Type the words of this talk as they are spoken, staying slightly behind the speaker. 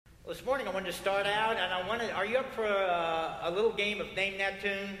This morning I wanted to start out, and are you up for a little game of Name That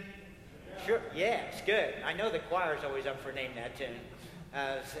Tune? Sure, yeah, it's good. I know the choir's always up for Name That Tune.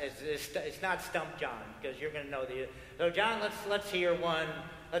 It's not Stump John, because you're going to know the... So John, let's hear one.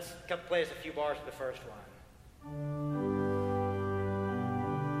 Let's play us a few bars for the first one.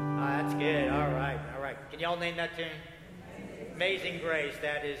 That's good. All right. Can y'all name that tune? Amazing Grace.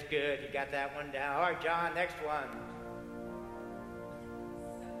 That is good. You got that one down. All right, John, next one.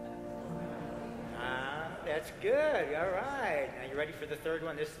 That's good. All right. Now you ready for the third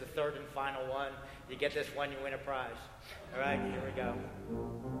one? This is the third and final one. You get this one, you win a prize. All right, here we go.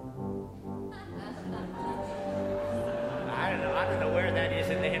 I don't know where that is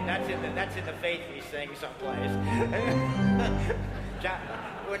in the hymn. That's in the Faith we sing someplace.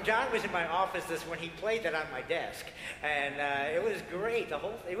 When John was in my office, when he played that on my desk, and it was great.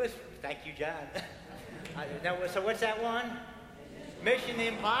 Thank you, John. So what's that one? Mission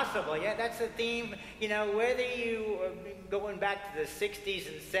Impossible. Yeah, that's the theme. You know, whether you are going back to the 60s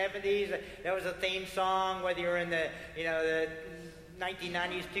and 70s, that was a theme song. Whether you're in the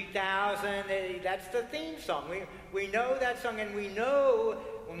 1990s, 2000, that's the theme song. We know that song, and we know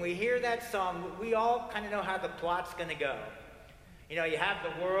when we hear that song, we all kind of know how the plot's going to go. You know, you have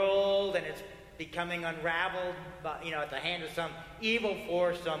the world, and it's becoming unraveled, at the hand of some evil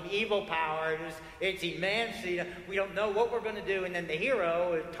force, some evil power. It's immense. We don't know what we're going to do. And then the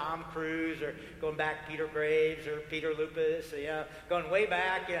hero, Tom Cruise, or going back, Peter Graves or Peter Lupus, going way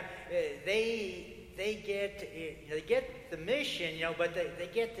back. They get the mission, but they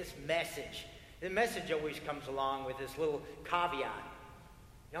get this message. The message always comes along with this little caveat.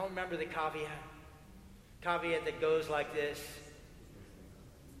 Y'all remember the caveat? Caveat that goes like this.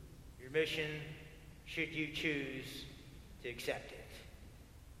 Your mission, should you choose to accept it.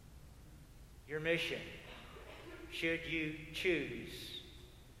 Your mission, should you choose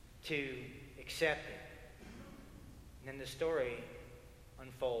to accept it. And then the story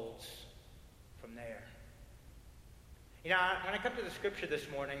unfolds from there. When I come to the scripture this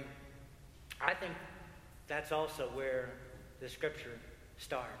morning, I think that's also where the scripture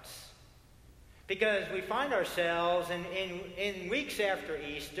starts. Because we find ourselves in weeks after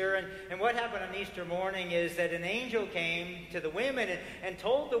Easter, and what happened on Easter morning is that an angel came to the women and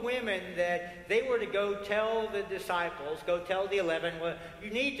told the women that they were to go tell the disciples, go tell the 11, well,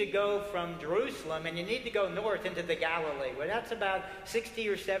 you need to go from Jerusalem and you need to go north into the Galilee. Well, that's about 60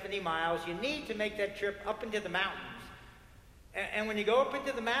 or 70 miles. You need to make that trip up into the mountains. And when you go up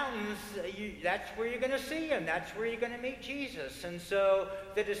into the mountains, that's where you're going to see him. That's where you're going to meet Jesus. And so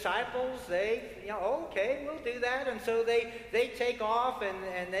the disciples, okay, we'll do that. And so they take off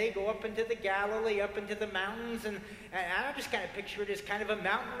and they go up into the Galilee, up into the mountains. And I just kind of picture it as kind of a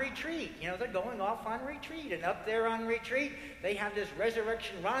mountain retreat. They're going off on retreat. And up there on retreat, they have this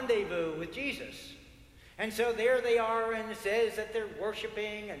resurrection rendezvous with Jesus. And so there they are, and it says that they're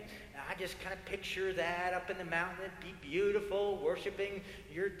worshiping, and I just kind of picture that up in the mountain. It'd be beautiful, worshiping.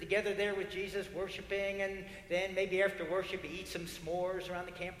 You're together there with Jesus, worshiping, and then maybe after worship, you eat some s'mores around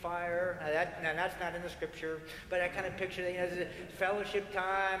the campfire. Now that's not in the scripture, but I kind of picture that, as a fellowship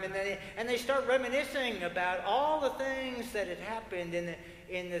time, and they start reminiscing about all the things that had happened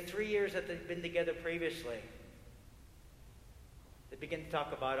in the 3 years that they'd been together previously. They begin to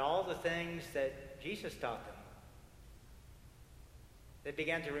talk about all the things that Jesus taught them. They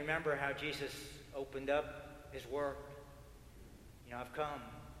began to remember how Jesus opened up his work. I've come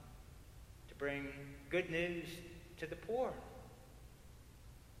to bring good news to the poor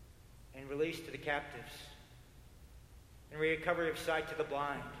and release to the captives and recovery of sight to the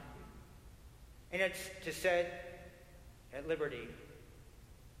blind. And it's to set at liberty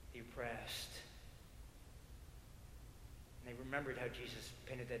the oppressed. And they remembered how Jesus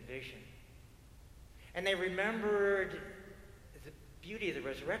painted that vision. And they remembered the beauty of the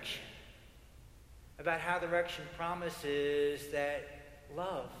resurrection, about how the resurrection promises that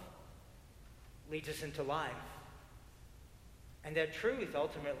love leads us into life, and that truth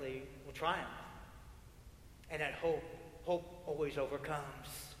ultimately will triumph, and that hope always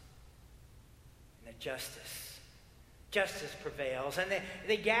overcomes, and that justice prevails. And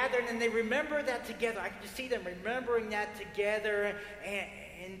they gathered and they remembered that together. I can just see them remembering that together,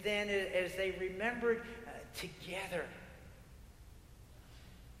 and then as they remembered together,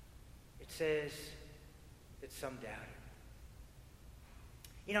 it says that some doubted.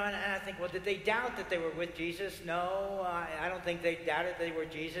 And I think, well, did they doubt that they were with Jesus? No, I don't think they doubted they were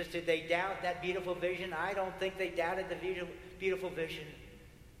Jesus. Did they doubt that beautiful vision? I don't think they doubted the beautiful vision.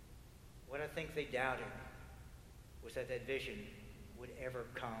 What I think they doubted was that vision would ever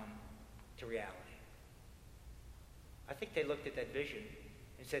come to reality. I think they looked at that vision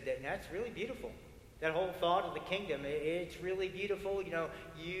and said that, and that's really beautiful. That whole thought of the kingdom, it's really beautiful. You know,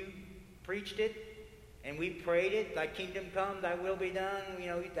 you preached it, and we prayed it, thy kingdom come, thy will be done. You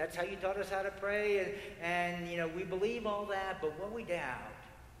know, that's how you taught us how to pray, and you know, we believe all that, but what we doubt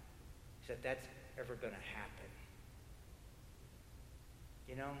is that that's ever going to happen.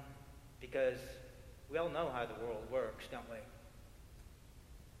 You know, because we all know how the world works, don't we?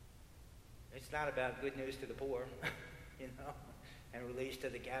 It's not about good news to the poor, you know, and release to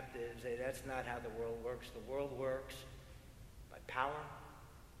the captives. That's not how the world works. The world works by power,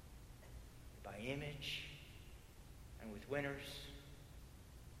 by image, and with winners,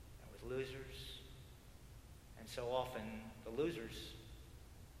 and with losers. And so often, the losers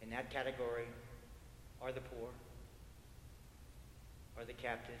in that category are the poor, are the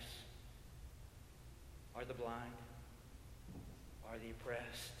captives, are the blind, are the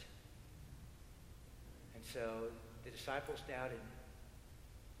oppressed. And so the disciples doubted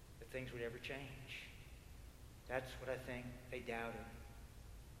that things would ever change. That's what I think they doubted.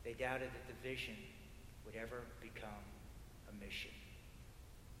 They doubted that the vision would ever become a mission.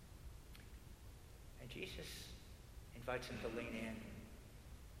 And Jesus invites them to lean in.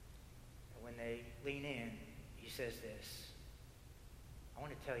 And when they lean in, he says this, I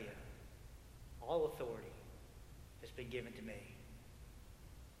want to tell you, all authority has been given to me.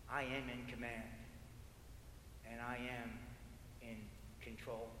 I am in command. And I am in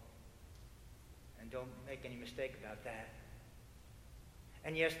control. And don't make any mistake about that.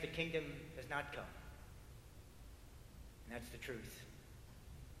 And yes, the kingdom has not come. And that's the truth.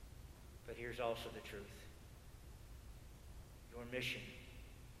 But here's also the truth. Your mission,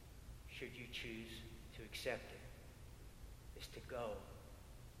 should you choose to accept it, is to go.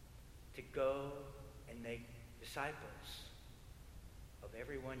 To go and make disciples of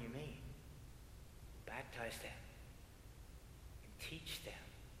everyone you meet. Baptize them and teach them,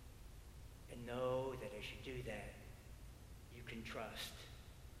 and know that as you do that, you can trust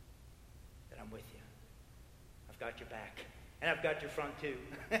that I'm with you. I've got your back, and I've got your front too.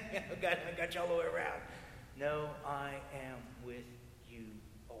 I've got you all the way around. No, I am with you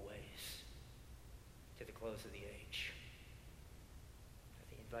always, to the close of the age.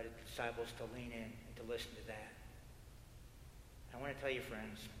 He invited the disciples to lean in and to listen to that. I want to tell you,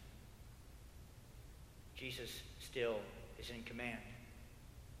 friends, Jesus still is in command.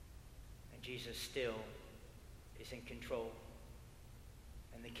 And Jesus still is in control.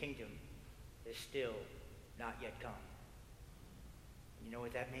 And the kingdom is still not yet come. And you know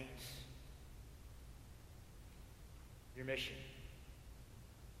what that means? Your mission,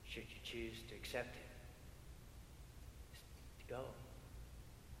 should you choose to accept it, is to go.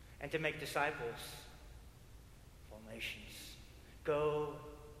 And to make disciples of all nations. Go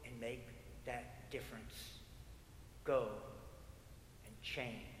and make that difference. Go and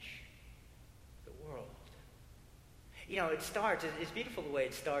change the world. You know, it starts, it's beautiful the way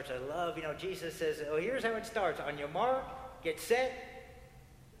it starts. I love, you know, Jesus says, oh, here's how it starts. On your mark, get set,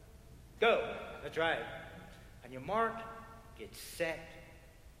 go. That's right. On your mark, get set,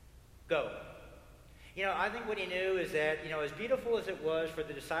 go. You know, I think what he knew is that, you know, as beautiful as it was for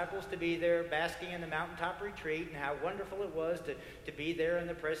the disciples to be there basking in the mountaintop retreat, and how wonderful it was to be there in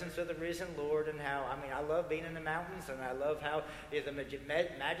the presence of the risen Lord, and how, I mean, I love being in the mountains, and I love how the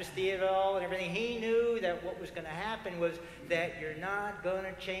majesty of it all and everything. He knew that what was going to happen was that you're not going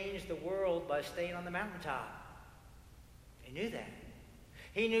to change the world by staying on the mountaintop. He knew that.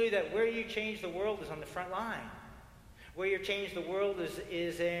 He knew that where you change the world is on the front line. Where you change the world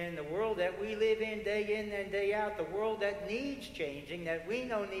is in the world that we live in day and day out, the world that needs changing, that we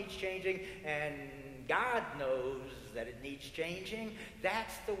know needs changing, and God knows that it needs changing.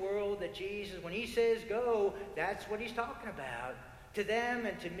 That's the world that Jesus, when he says go, that's what he's talking about. To them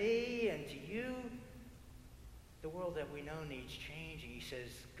and to me and to you, the world that we know needs changing. He says,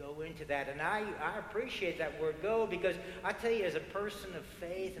 go into that. And I appreciate that word go, because I tell you, as a person of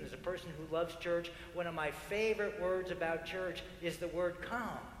faith and as a person who loves church, one of my favorite words about church is the word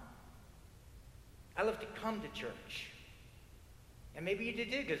come. I love to come to church. And maybe you do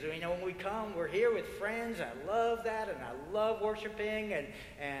too, because you know, when we come, we're here with friends. I love that, and I love worshiping,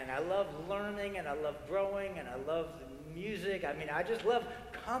 and I love learning, and I love growing, and I love the music. I mean, I just love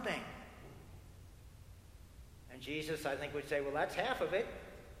coming. Jesus, I think, would say, well, that's half of it.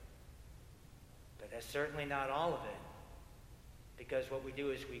 But that's certainly not all of it. Because what we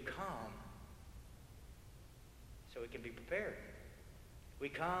do is we come so we can be prepared. We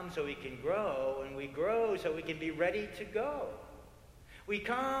come so we can grow, and we grow so we can be ready to go. We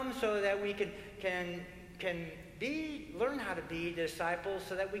come so that we can learn how to be disciples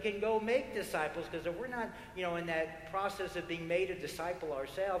so that we can go make disciples. Because if we're not, in that process of being made a disciple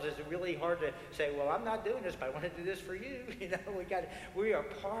ourselves, it's really hard to say, well, I'm not doing this, but I want to do this for you. We are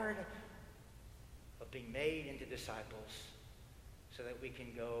part of being made into disciples so that we can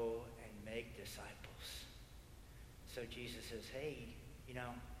go and make disciples. So Jesus says, hey,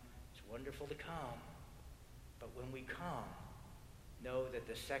 it's wonderful to come, but when we come, know that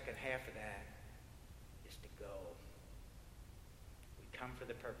the second half of that is to go. We come for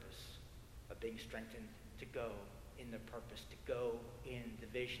the purpose of being strengthened to go in the purpose, to go in the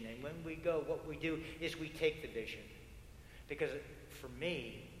vision. And when we go, what we do is we take the vision. Because for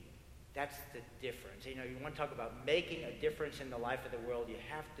me, that's the difference. You want to talk about making a difference in the life of the world, you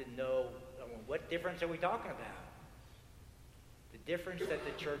have to know, what difference are we talking about? The difference that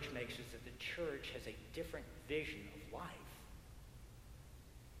the church makes is that the church has a different vision of life.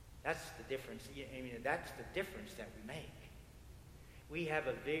 That's the difference. That's the difference that we make. We have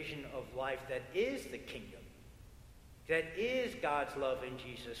a vision of life that is the kingdom, that is God's love in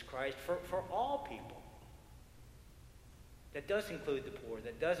Jesus Christ for all people. That does include the poor,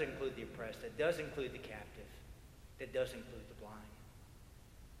 that does include the oppressed, that does include the captive, that does include the blind,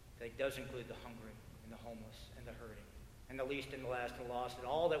 that does include the hungry and the homeless and the hurting, and the least and the last and the lost, and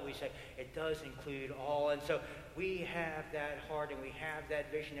all that we say, it does include all. And so we have that heart and we have that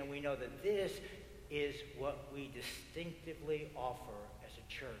vision, and we know that this is what we distinctively offer as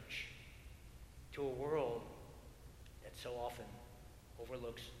a church to a world that so often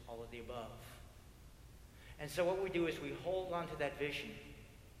overlooks all of the above. And so what we do is we hold on to that vision,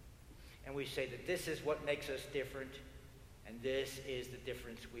 and we say that this is what makes us different, and this is the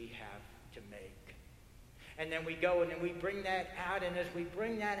difference we have to make. And then we go and then we bring that out. And as we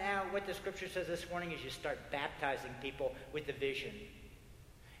bring that out, what the scripture says this morning is you start baptizing people with the vision.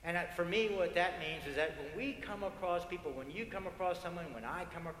 And for me, what that means is that when we come across people, when you come across someone, when I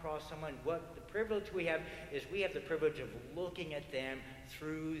come across someone, what the privilege we have is we have the privilege of looking at them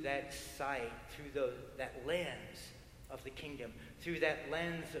through that sight, through that lens of the kingdom, through that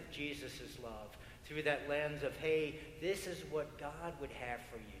lens of Jesus' love, through that lens of, hey, this is what God would have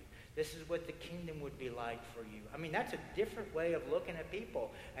for you. This is what the kingdom would be like for you. That's a different way of looking at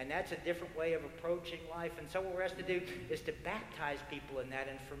people, and that's a different way of approaching life. And so what we're asked to do is to baptize people in that.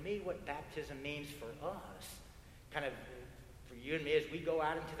 And for me, what baptism means for us, kind of for you and me as we go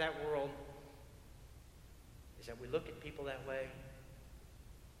out into that world, is that we look at people that way,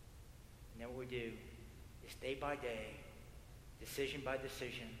 and then what we do is day by day, decision by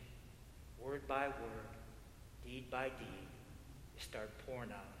decision, word by word, deed by deed, you start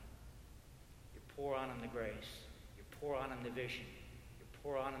pouring out. Pour on them the grace. You pour on them the vision. You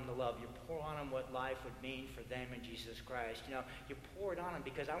pour on them the love. You pour on them what life would mean for them in Jesus Christ. You pour it on them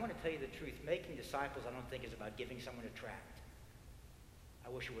because I want to tell you the truth. Making disciples, I don't think is about giving someone a tract. I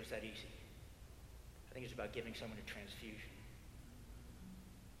wish it was that easy. I think it's about giving someone a transfusion.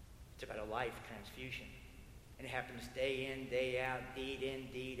 It's about a life transfusion. And it happens day in, day out, deed in,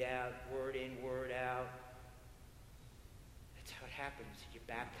 deed out, word in, word out. That's how it happens. You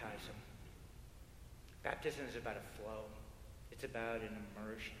baptize them. Baptism is about a flow. It's about an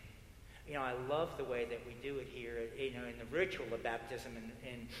immersion. I love the way that we do it here, in the ritual of baptism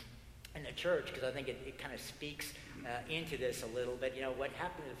in the church, because I think it kind of speaks into this a little bit. What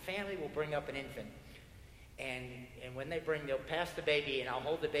happens, the family will bring up an infant, and when they'll pass the baby, and I'll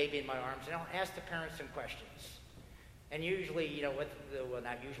hold the baby in my arms, and I'll ask the parents some questions. And usually,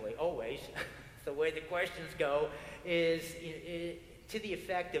 not usually, always, the way the questions go is to the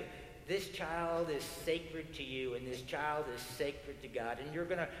effect of, this child is sacred to you, and this child is sacred to God. And you're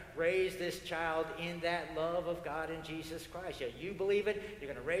going to raise this child in that love of God in Jesus Christ. You believe it,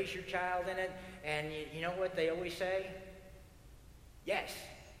 you're going to raise your child in it. And you know what they always say? Yes.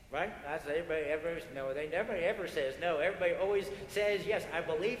 Right? That's everybody ever. No, they never ever says no. Everybody always says yes. I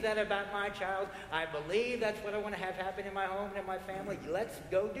believe that about my child. I believe that's what I want to have happen in my home and in my family. Let's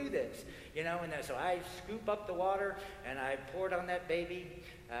go do this. And so I scoop up the water and I pour it on that baby.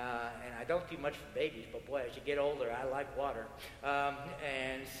 And I don't do much for babies, but boy, as you get older, I like water.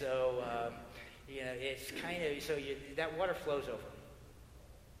 And so it's kind of that water flows over.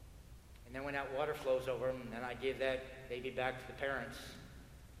 And then when that water flows over them, then I give that baby back to the parents.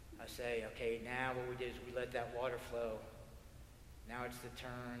 I say, okay, now what we do is we let that water flow. Now it's the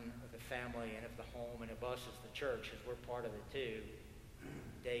turn of the family and of the home and of us as the church, as we're part of it too.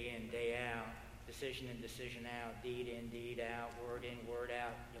 Day in, day out, decision in, decision out, deed in, deed out, word in, word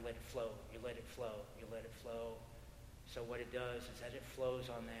out. You let it flow, you let it flow, you let it flow. So what it does is as it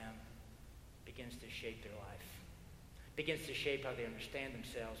flows on them, it begins to shape their life. begins to shape how they understand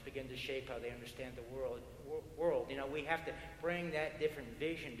themselves, begin to shape how they understand the world. You know, we have to bring that different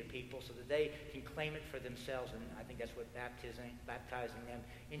vision to people so that they can claim it for themselves. And I think that's what baptizing them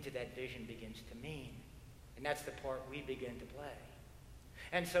into that vision begins to mean. And that's the part we begin to play.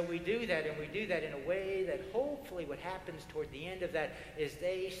 And so we do that, and we do that in a way that hopefully what happens toward the end of that is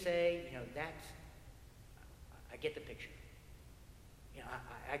they say, you know, I get the picture. You know,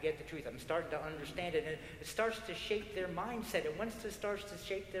 I get the truth. I'm starting to understand it. And it starts to shape their mindset. And once it starts to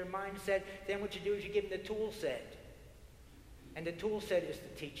shape their mindset, then what you do is you give them the tool set. And the tool set is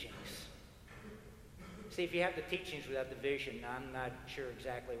the teachings. See, if you have the teachings without the vision, I'm not sure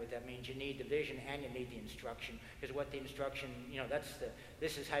exactly what that means. You need the vision and you need the instruction. Because what the instruction, you know,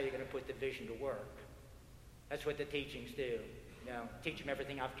 this is how you're going to put the vision to work. That's what the teachings do. You know, teach them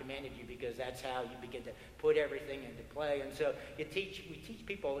everything I've commanded you, because that's how you begin to put everything into play. And so we teach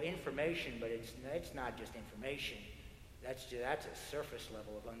people information, but it's not just information. That's a surface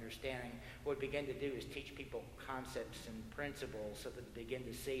level of understanding. What we begin to do is teach people concepts and principles so that they begin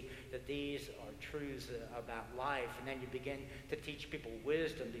to see that these are truths about life. And then you begin to teach people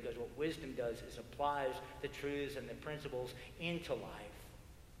wisdom, because what wisdom does is applies the truths and the principles into life.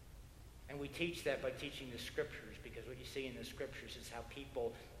 And we teach that by teaching the Scriptures, because what you see in the Scriptures is how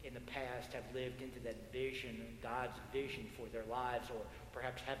people in the past have lived into that vision, God's vision for their lives, or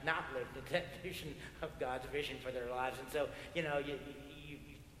perhaps have not lived into that vision of God's vision for their lives. And so, you know,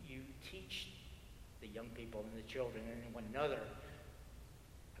 you teach the young people and the children and one another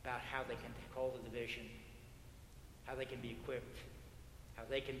about how they can take hold of the vision, how they can be equipped, how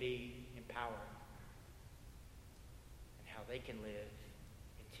they can be empowered, and how they can live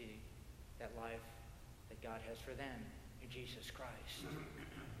into that life that God has for them in Jesus Christ.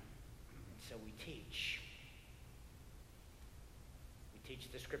 And so we teach. We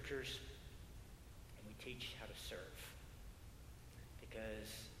teach the Scriptures, and we teach how to serve.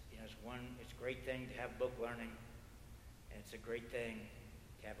 Because, you know, it's a great thing to have book learning, and it's a great thing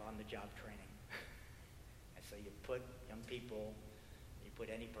to have on-the-job training. And so you put young people, you put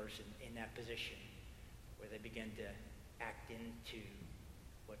any person in that position where they begin to act into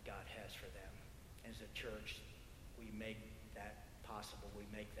what God has for them. As a church, we make that possible. We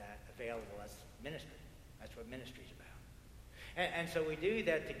make that available. That's ministry. That's what ministry is about. And so we do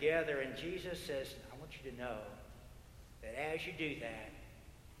that together, and Jesus says, I want you to know that as you do that,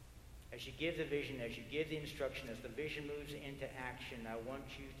 as you give the vision, as you give the instruction, as the vision moves into action, I want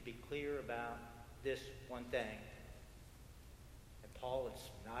you to be clear about this one thing. That, Paul, it's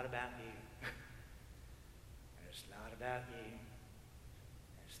not about you. And it's not about you.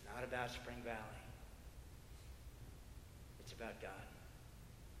 And it's not about Spring Valley. It's about God.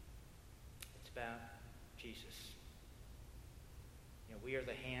 It's about Jesus. You know, we are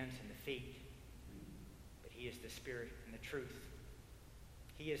the hands and the feet, but he is the Spirit and the truth.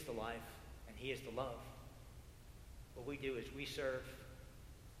 He is the life, and he is the love. What we do is we serve,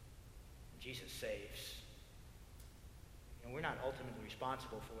 and Jesus saves. You know, we're not ultimately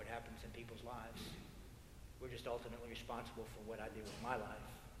responsible for what happens in people's lives. We're just ultimately responsible for what I do with my life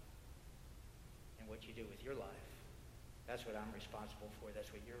and what you do with your life. That's what I'm responsible for.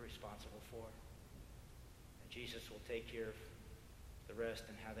 That's what you're responsible for. And Jesus will take care of the rest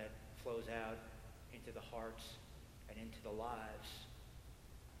and how that flows out into the hearts and into the lives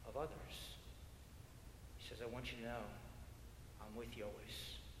of others. He says, I want you to know I'm with you always.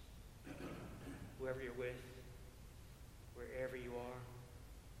 Whoever you're with, wherever you are,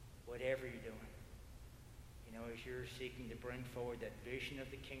 whatever you're doing. You know, as you're seeking to bring forward that vision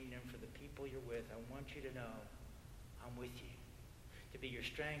of the kingdom for the people you're with, I want you to know I'm with you. To be your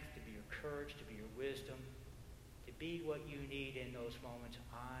strength, to be your courage, to be your wisdom, to be what you need in those moments.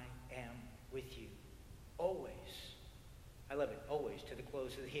 I am with you. Always. I love it. Always, to the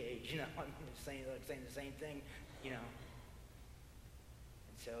close of the age. You know, I'm saying the same thing, you know.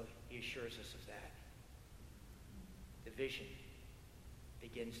 And so he assures us of that. The vision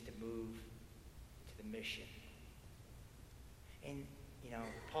begins to move to the mission. And, you know,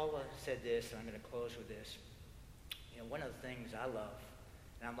 Paula said this, and I'm going to close with this. You know, one of the things I love,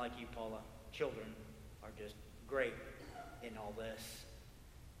 and I'm like you, Paula, children are just great in all this.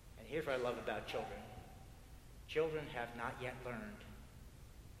 And here's what I love about children. Children have not yet learned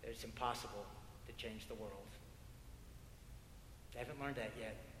that it's impossible to change the world. They haven't learned that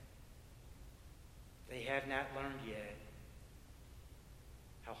yet. They have not learned yet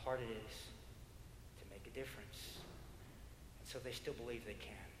how hard it is to make a difference. And so they still believe they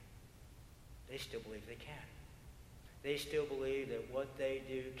can. They still believe they can. They still believe that what they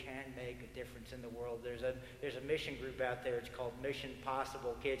do can make a difference in the world. There's a mission group out there. It's called Mission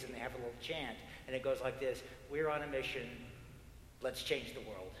Possible Kids, and they have a little chant, and it goes like this: we're on a mission. Let's change the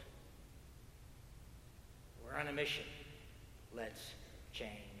world. We're on a mission. Let's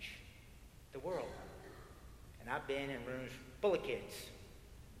change the world. And I've been in rooms full of kids,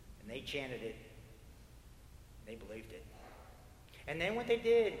 and they chanted it. They believed it. And then what they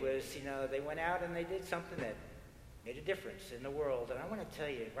did was, they went out and they did something that made a difference in the world. And I want to tell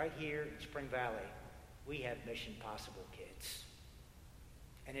you, right here in Spring Valley, we have Mission Possible Kids.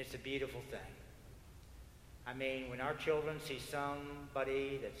 And it's a beautiful thing. I mean, when our children see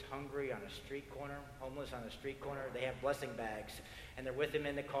somebody that's hungry on a street corner, homeless on a street corner, they have blessing bags. And they're with them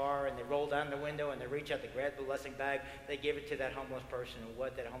in the car, and they roll down the window, and they reach out, they grab the blessing bag, they give it to that homeless person. And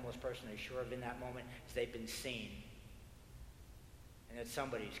what that homeless person is sure of in that moment is they've been seen. And that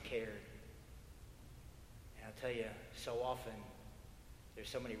somebody's cared. And I'll tell you, so often, there's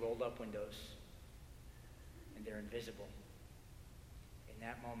so many rolled up windows, and they're invisible. In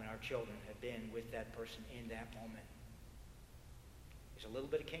that moment, our children have been with that person in that moment. There's a little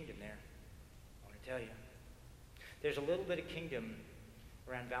bit of kingdom there, I want to tell you. There's a little bit of kingdom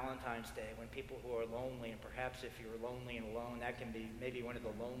around Valentine's Day when people who are lonely, and perhaps if you're lonely and alone, that can be maybe one of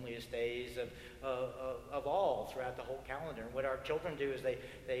the loneliest days of all throughout the whole calendar. And what our children do is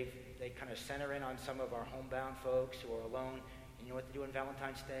they kind of center in on some of our homebound folks who are alone. And you know what they do on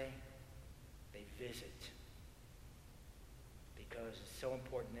Valentine's Day? They visit. Because it's so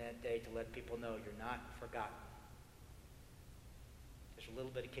important that day to let people know you're not forgotten. There's a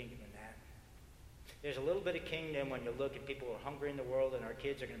little bit of kingdom in that. There's a little bit of kingdom when you look at people who are hungry in the world, and our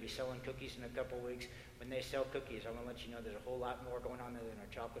kids are going to be selling cookies in a couple of weeks. When they sell cookies, I want to let you know there's a whole lot more going on there than our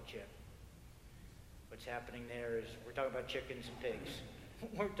chocolate chip. What's happening there is we're talking about chickens and pigs.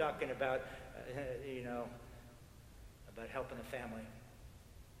 We're talking about, about helping a family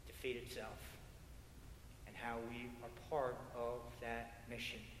to feed itself. How we are part of that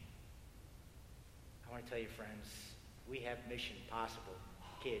mission. I want to tell you, friends, we have Mission Possible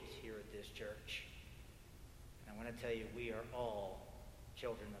Kids here at this church. And I want to tell you, we are all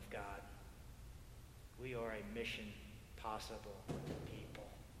children of God. We are a Mission Possible people.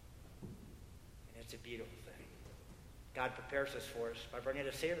 And it's a beautiful thing. God prepares us for us by bringing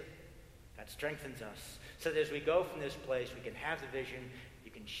us here. God strengthens us. So that as we go from this place, we can have the vision,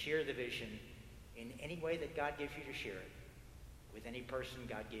 you can share the vision, in any way that God gives you to share it, with any person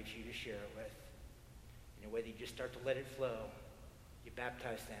God gives you to share it with. In a way that you just start to let it flow. You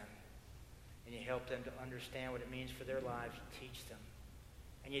baptize them, and you help them to understand what it means for their lives. You teach them.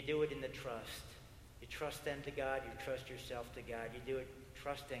 And you do it in the trust. You trust them to God. You trust yourself to God. You do it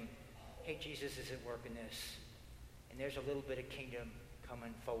trusting, hey, Jesus is at work in this. And there's a little bit of kingdom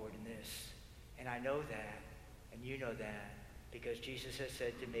coming forward in this. And I know that, and you know that, because Jesus has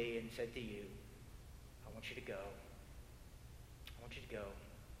said to me and said to you, I want you to go. I want you to go.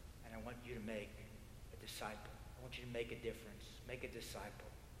 And I want you to make a disciple. I want you to make a difference. Make a disciple.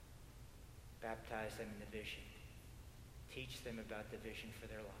 Baptize them in the vision. Teach them about the vision for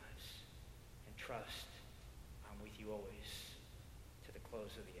their lives. And trust I'm with you always to the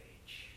close of the age.